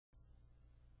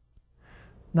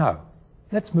Now,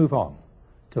 let's move on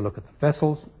to look at the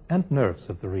vessels and nerves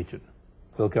of the region.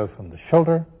 We'll go from the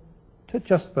shoulder to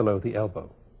just below the elbow.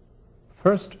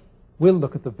 First, we'll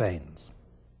look at the veins.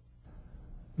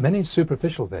 Many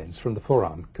superficial veins from the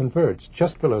forearm converge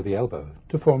just below the elbow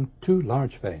to form two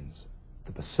large veins,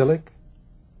 the basilic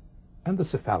and the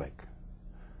cephalic.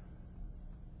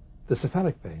 The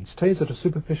cephalic vein stays at a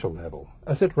superficial level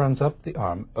as it runs up the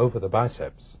arm over the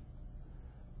biceps.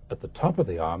 At the top of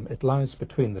the arm, it lies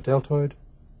between the deltoid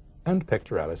and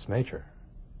pectoralis major.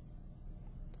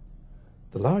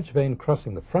 The large vein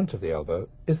crossing the front of the elbow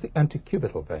is the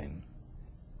antecubital vein.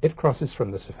 It crosses from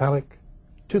the cephalic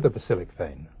to the basilic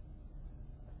vein.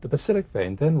 The basilic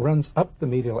vein then runs up the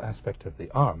medial aspect of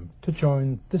the arm to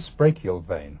join this brachial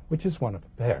vein, which is one of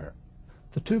a pair.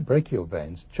 The two brachial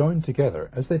veins join together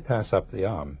as they pass up the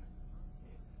arm.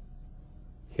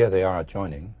 Here they are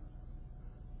joining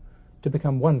to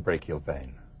become one brachial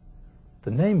vein.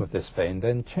 The name of this vein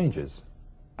then changes.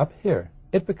 Up here,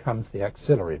 it becomes the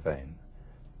axillary vein.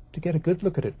 To get a good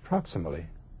look at it proximally,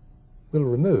 we'll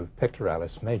remove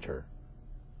pectoralis major.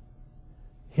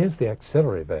 Here's the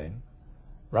axillary vein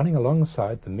running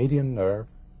alongside the median nerve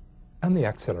and the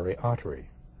axillary artery,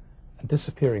 and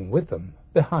disappearing with them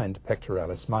behind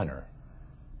pectoralis minor.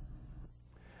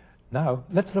 Now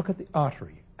let's look at the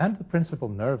artery and the principal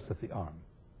nerves of the arm.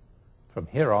 From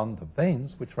here on, the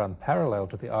veins which run parallel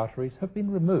to the arteries have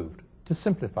been removed to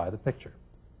simplify the picture.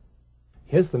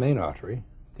 Here's the main artery,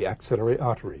 the axillary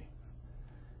artery.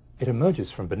 It emerges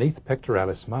from beneath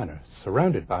pectoralis minor,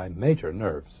 surrounded by major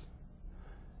nerves.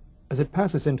 As it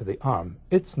passes into the arm,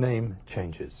 its name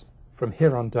changes. From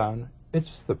here on down,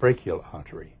 it's the brachial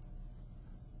artery.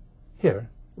 Here,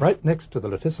 right next to the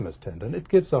latissimus tendon, it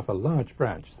gives off a large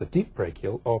branch, the deep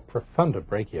brachial or profunda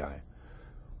brachii,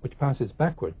 which passes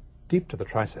backward deep to the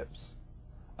triceps.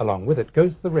 Along with it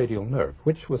goes the radial nerve,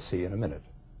 which we'll see in a minute.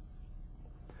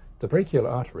 The brachial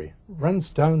artery runs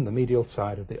down the medial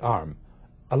side of the arm,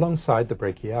 alongside the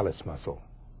brachialis muscle.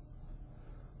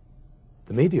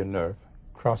 The median nerve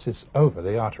crosses over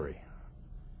the artery.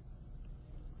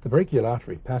 The brachial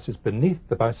artery passes beneath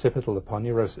the bicipital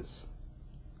aponeurosis,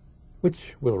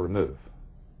 which we'll remove.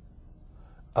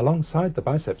 Alongside the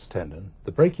biceps tendon,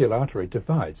 the brachial artery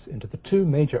divides into the two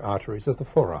major arteries of the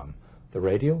forearm, the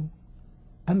radial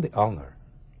and the ulnar.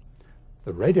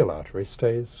 The radial artery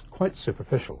stays quite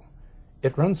superficial.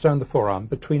 It runs down the forearm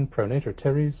between pronator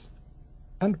teres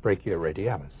and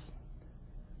brachioradialis.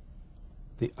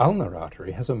 The ulnar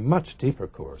artery has a much deeper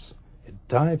course. It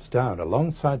dives down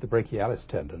alongside the brachialis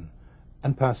tendon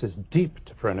and passes deep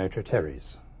to pronator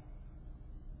teres.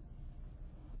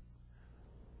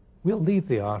 We'll leave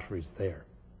the arteries there.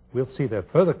 We'll see their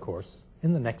further course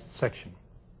in the next section.